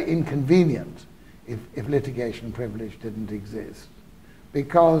be very inconvenient if litigation privilege didn't exist.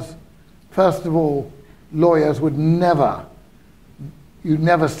 Because, first of all, lawyers would never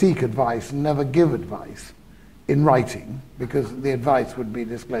seek advice and never give advice in writing, because the advice would be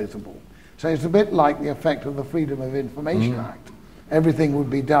disclosable. So it's a bit like the effect of the Freedom of Information Act. Everything would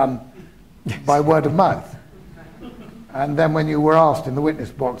be done by word of mouth. And then when you were asked in the witness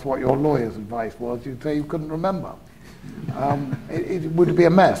box what your lawyer's advice was, you'd say you couldn't remember. It would be a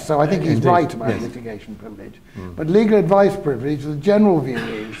mess. So I think he's right about litigation privilege. But legal advice privilege, the general view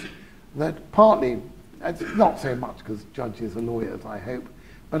is that partly, it's not so much because judges are lawyers, I hope,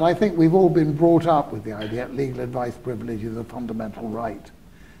 but I think we've all been brought up with the idea that legal advice privilege is a fundamental right.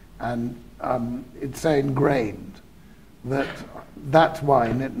 And it's so ingrained that that's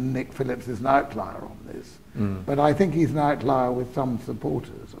why Nick Phillips is an outlier on this. But I think he's an outlier with some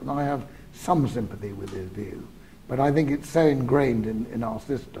supporters, and I have some sympathy with his view. But I think it's so ingrained in our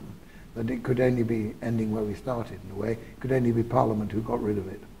system that it could only be ending where we started, in a way. It could only be Parliament who got rid of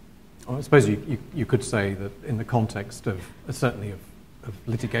it. Well, I suppose you could say that in the context of, certainly of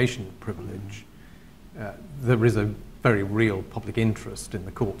litigation privilege, there is a very real public interest in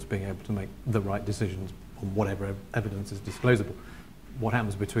the courts being able to make the right decisions on whatever evidence is disclosable. What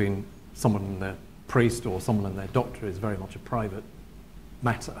happens between someone and their priest or someone and their doctor is very much a private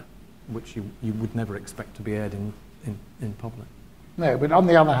matter, which you would never expect to be aired in public. No, but on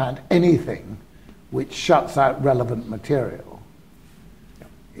the other hand, anything which shuts out relevant material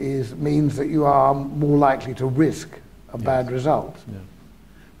means that you are more likely to risk a bad result. Yeah.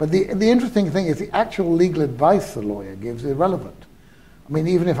 But the interesting thing is the actual legal advice the lawyer gives is irrelevant. I mean,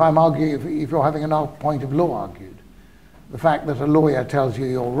 even if I'm arguing, if you're having a point of law argued, the fact that a lawyer tells you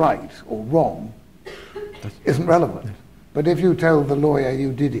you're right or wrong isn't relevant. But if you tell the lawyer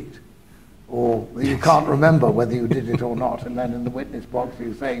you did it, or you can't remember whether you did it or not, and then in the witness box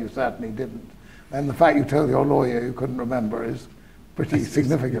you say you certainly didn't, then the fact you told your lawyer you couldn't remember is pretty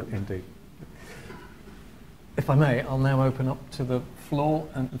significant. Indeed. If I may, I'll now open up to the floor,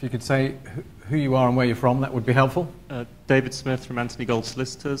 and if you could say who you are and where you're from, that would be helpful. David Smith from Anthony Gold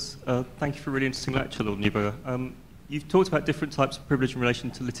Solicitors. Thank you for a really interesting lecture, Lord Neuberger. You've talked about different types of privilege in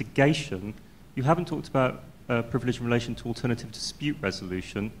relation to litigation. You haven't talked about privilege in relation to alternative dispute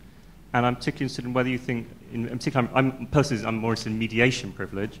resolution, and I'm particularly interested in whether you think, in particular, I'm personally more interested in mediation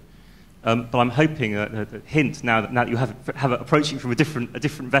privilege, but I'm hoping a hint now that you have it approaching from a different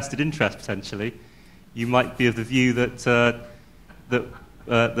vested interest potentially, you might be of the view that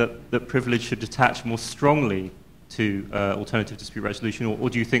that privilege should attach more strongly to alternative dispute resolution, or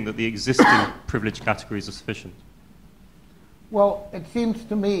do you think that the existing privilege categories are sufficient? Well, it seems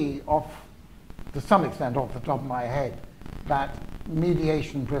to me, to some extent off the top of my head, that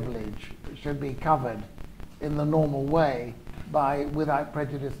mediation privilege should be covered in the normal way by without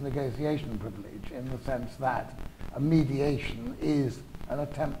prejudice negotiation privilege, in the sense that a mediation is an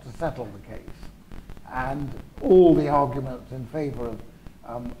attempt to settle the case. And all the arguments in favour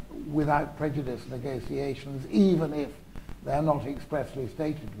of without prejudice negotiations, even if they're not expressly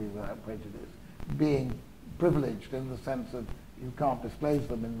stated to be without prejudice, being privileged in the sense that you can't disclose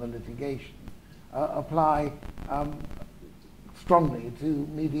them in the litigation, apply strongly to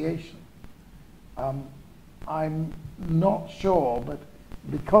mediation. I'm not sure, but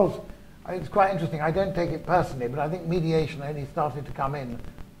because it's quite interesting, I don't take it personally, but I think mediation only started to come in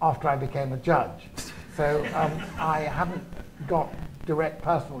after I became a judge. So I haven't got direct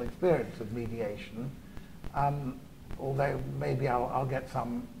personal experience of mediation, although maybe I'll get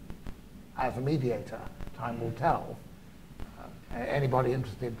some as a mediator. Time will tell. Anybody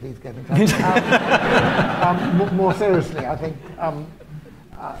interested, please get in touch. More seriously, I think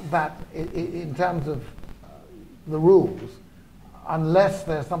that in terms of the rules, unless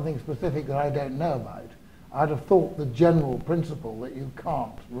there's something specific that I don't know about, I'd have thought the general principle that you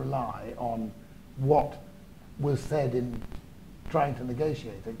can't rely on what was said in trying to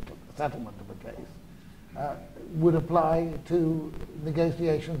negotiate a settlement of a case would apply to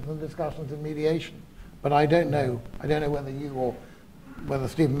negotiations and discussions in mediation. But I don't know whether you or whether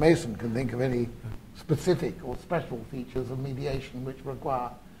Stephen Mayson can think of any specific or special features of mediation which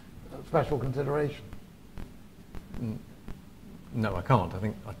require special consideration. No, I can't.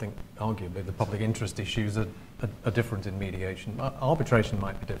 I think arguably the public interest issues are different in mediation. Arbitration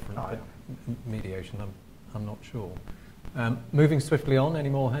might be different, but mediation, I'm not sure. Moving swiftly on, any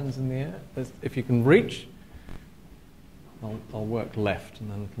more hands in the air? If you can reach, I'll work left and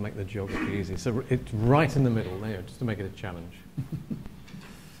then make the geography easy. So it's right in the middle there, just to make it a challenge.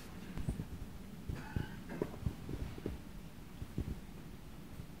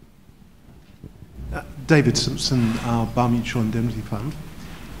 David Simpson, Bar Mutual Indemnity Fund,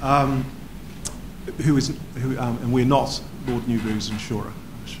 and we're not Lord Neuberger's insurer.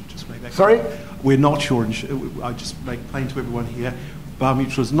 I should just make that Sorry? clear. We're not your insurer. I just make plain to everyone here, Bar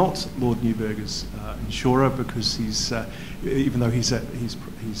Mutual is not Lord Neuberger's insurer, because he's, even though he's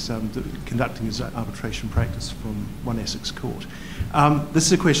conducting his arbitration practice from one Essex court. This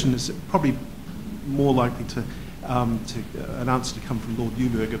is a question that's probably more likely to an answer to come from Lord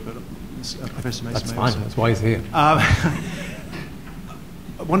Neuberger, but Professor Mayson. That's fine. That's why he's here. I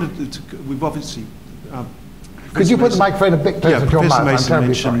wanted to. We've obviously. Could you put the microphone a bit closer to your mouth? Professor Mayson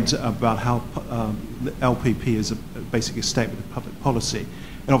mentioned about how the LPP is basically a statement of public policy,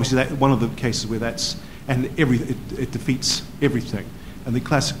 and obviously one of the cases where that's it defeats everything. And the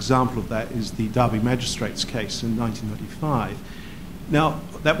classic example of that is the Derby Magistrates case in 1995. Now,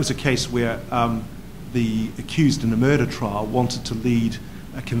 that was a case where the accused in a murder trial wanted to lead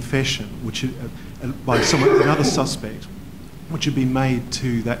a confession, which by another suspect, which had been made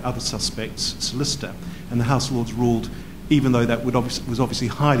to that other suspect's solicitor, and the House of Lords ruled even though that was obviously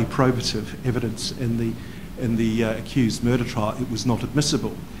highly probative evidence in the accused murder trial, it was not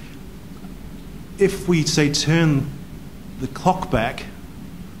admissible. If we, say, turn the clock back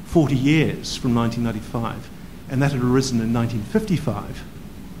 40 years from 1995, and that had arisen in 1955,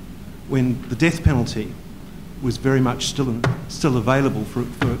 when the death penalty was very much still available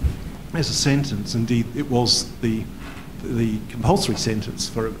as a sentence. Indeed, it was the compulsory sentence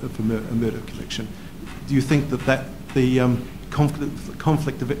for a murder conviction. Do you think that the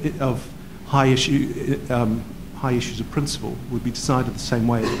conflict of high issues of principle would be decided the same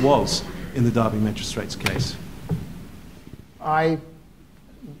way as it was in the Derby magistrate's case? I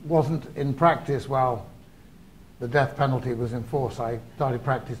wasn't in practice while the death penalty was in force. I started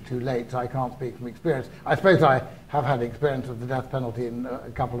practice too late, so I can't speak from experience. I suppose I have had experience of the death penalty in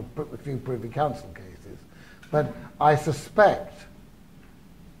a few Privy Council cases, but I suspect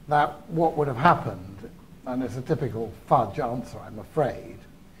that what would have happened, and it's a typical fudge answer, I'm afraid,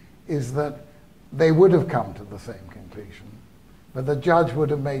 is that they would have come to the same conclusion, but the judge would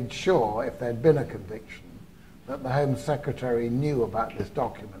have made sure, if there'd been a conviction, that the Home Secretary knew about this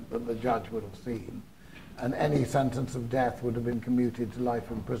document that the judge would have seen, and any sentence of death would have been commuted to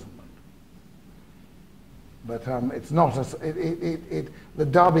life imprisonment. But it's not the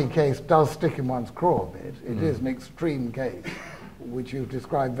Derby case does stick in one's craw a bit. It is an extreme case, which you've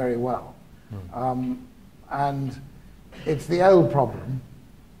described very well. And it's the old problem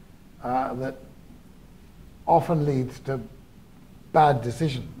that often leads to bad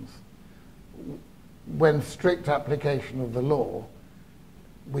decisions when strict application of the law,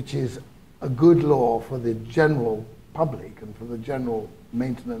 which is a good law for the general public and for the general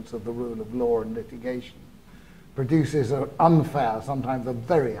maintenance of the rule of law and litigation, produces an unfair, sometimes a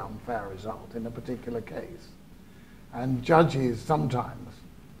very unfair result in a particular case. And judges sometimes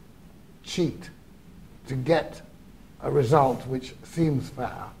cheat to get a result which seems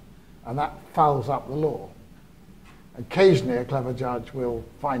fair, and that fouls up the law. Occasionally a clever judge will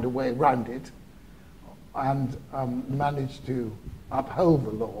find a way around it and manage to uphold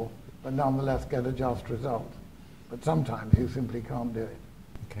the law, but nonetheless get a just result. But sometimes you simply can't do it.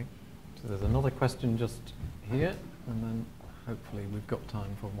 Okay, so there's another question just here, and then hopefully we've got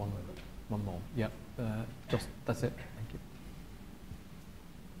time for one more. Yeah, just that's it. Thank you.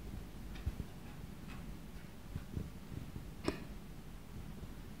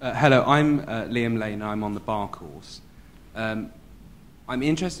 Hello, I'm Liam Lane. I'm on the bar course. I'm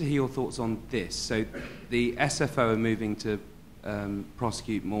interested to hear your thoughts on this. So the SFO are moving to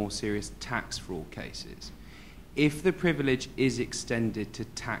prosecute more serious tax fraud cases. If the privilege is extended to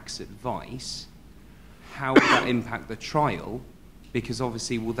tax advice, how will that impact the trial? Because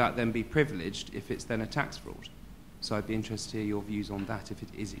obviously, will that then be privileged if it's then a tax fraud? So I'd be interested to hear your views on that if it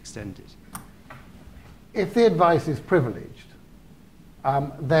is extended. If the advice is privileged,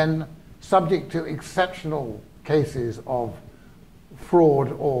 then subject to exceptional cases of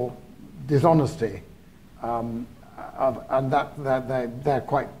fraud or dishonesty, and they're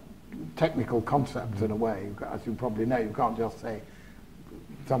quite technical concepts in a way. As you probably know, you can't just say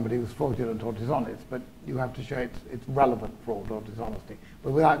somebody was fraudulent or dishonest, but you have to show it's relevant fraud or dishonesty.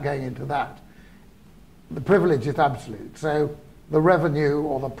 But without going into that, the privilege is absolute. So the revenue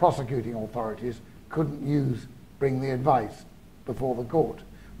or the prosecuting authorities couldn't bring the advice before the court.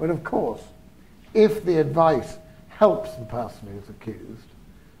 But of course, if the advice helps the person who's accused,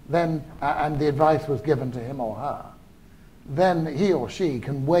 then and the advice was given to him or her, then he or she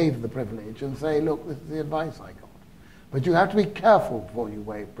can waive the privilege and say, look, this is the advice I got. But you have to be careful before you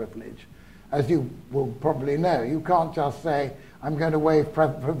waive privilege. As you will probably know, you can't just say, I'm going to waive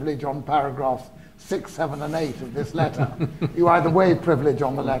privilege on paragraphs 6, 7, and 8 of this letter. You either waive privilege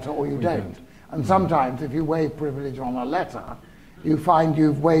on the letter or you don't. And sometimes if you waive privilege on a letter, you find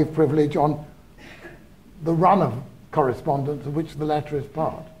you've waived privilege on the run of correspondence of which the letter is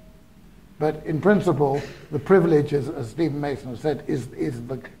part. But in principle, the privilege, as Stephen Mayson has said, is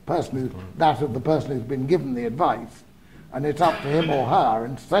the person that of the person who's been given the advice, and it's up to him or her,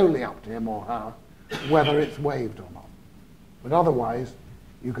 and solely up to him or her, whether it's waived or not. But otherwise,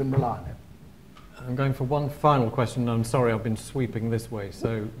 you can rely on it. I'm going for one final question. I'm sorry, I've been sweeping this way.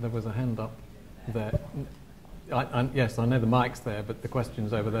 So there was a hand up there. Yes, I know the mic's there, but the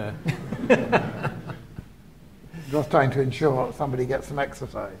question's over there. Just trying to ensure somebody gets some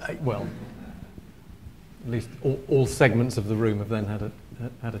exercise. Well, at least all segments of the room have then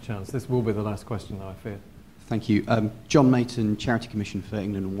had a chance. This will be the last question, though, I fear. Thank you. John Mayton, Charity Commission for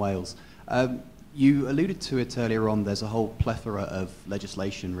England and Wales. You alluded to it earlier on. There's a whole plethora of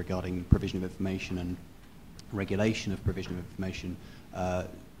legislation regarding provision of information and regulation of provision of information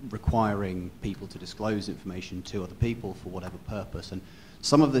requiring people to disclose information to other people for whatever purpose. And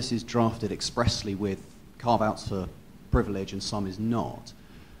some of this is drafted expressly with carve-outs for privilege and some is not.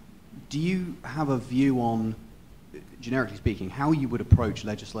 Do you have a view on, generically speaking, how you would approach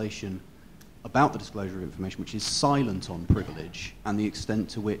legislation about the disclosure of information which is silent on privilege and the extent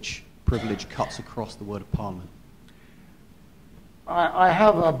to which privilege cuts across the word of Parliament? I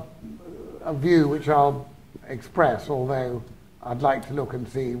have a view which I'll express, although I'd like to look and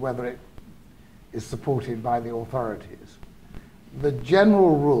see whether it is supported by the authorities. The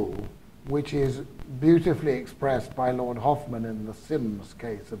general rule, which is beautifully expressed by Lord Hoffman in the Sims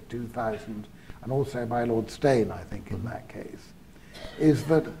case of 2000, and also by Lord Steyn, I think, in that case, is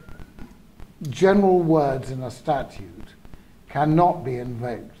that general words in a statute cannot be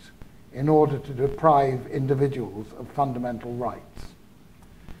invoked in order to deprive individuals of fundamental rights.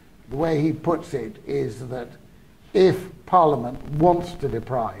 The way he puts it is that if Parliament wants to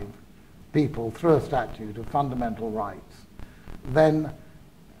deprive people through a statute of fundamental rights, then,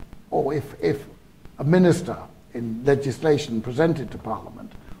 or if a minister in legislation presented to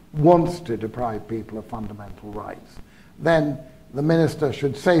Parliament wants to deprive people of fundamental rights, then the minister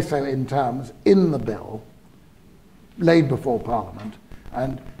should say so in terms in the bill laid before Parliament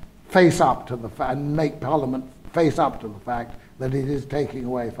and face up to the and make Parliament face up to the fact that it is taking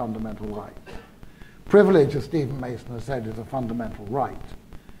away fundamental rights. Privilege, as Stephen Mayson has said, is a fundamental right.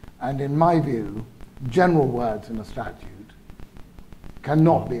 And in my view, general words in a statute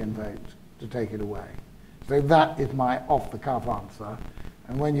cannot be invoked to take it away. So that is my off-the-cuff answer.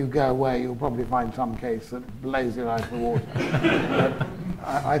 And when you go away, you'll probably find some case that blows it out of the water. But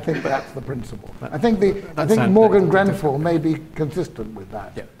I think that's the principle. I think Morgan Grenfell may be consistent with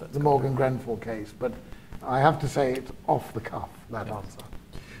that, yeah, the Morgan Grenfell case. But I have to say it's off the cuff, that answer.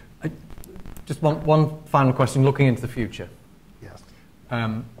 Just one final question, looking into the future. Yes.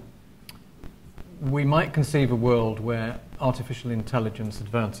 We might conceive a world where artificial intelligence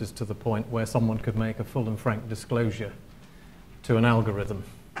advances to the point where someone could make a full and frank disclosure to an algorithm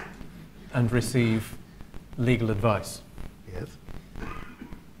and receive legal advice. Yes.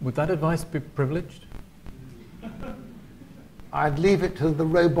 Would that advice be privileged? I'd leave it to the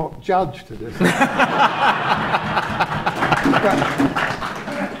robot judge to decide.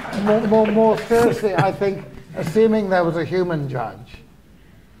 more seriously, I think, assuming there was a human judge,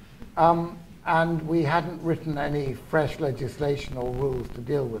 and we hadn't written any fresh legislation or rules to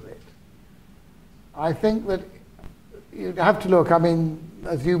deal with it, I think that you'd have to look, I mean,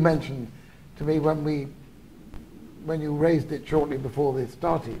 as you mentioned to me when you raised it shortly before this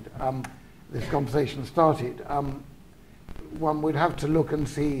started, this conversation started, one would have to look and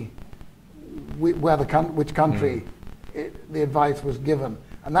see which country the advice was given.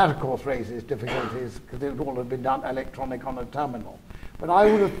 And that, of course, raises difficulties because it would all have been done electronic on a terminal. But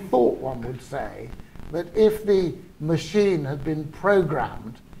I would have thought one would say that if the machine had been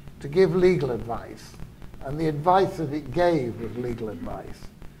programmed to give legal advice, and the advice that it gave was legal advice,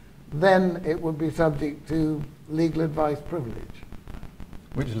 then it would be subject to legal advice privilege.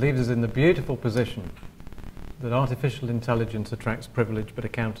 Which leaves us in the beautiful position that artificial intelligence attracts privilege, but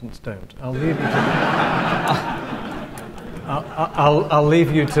accountants don't. I'll leave you to, I'll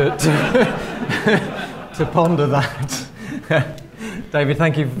leave you to ponder that. David,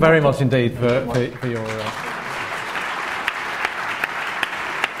 thank you very much indeed for your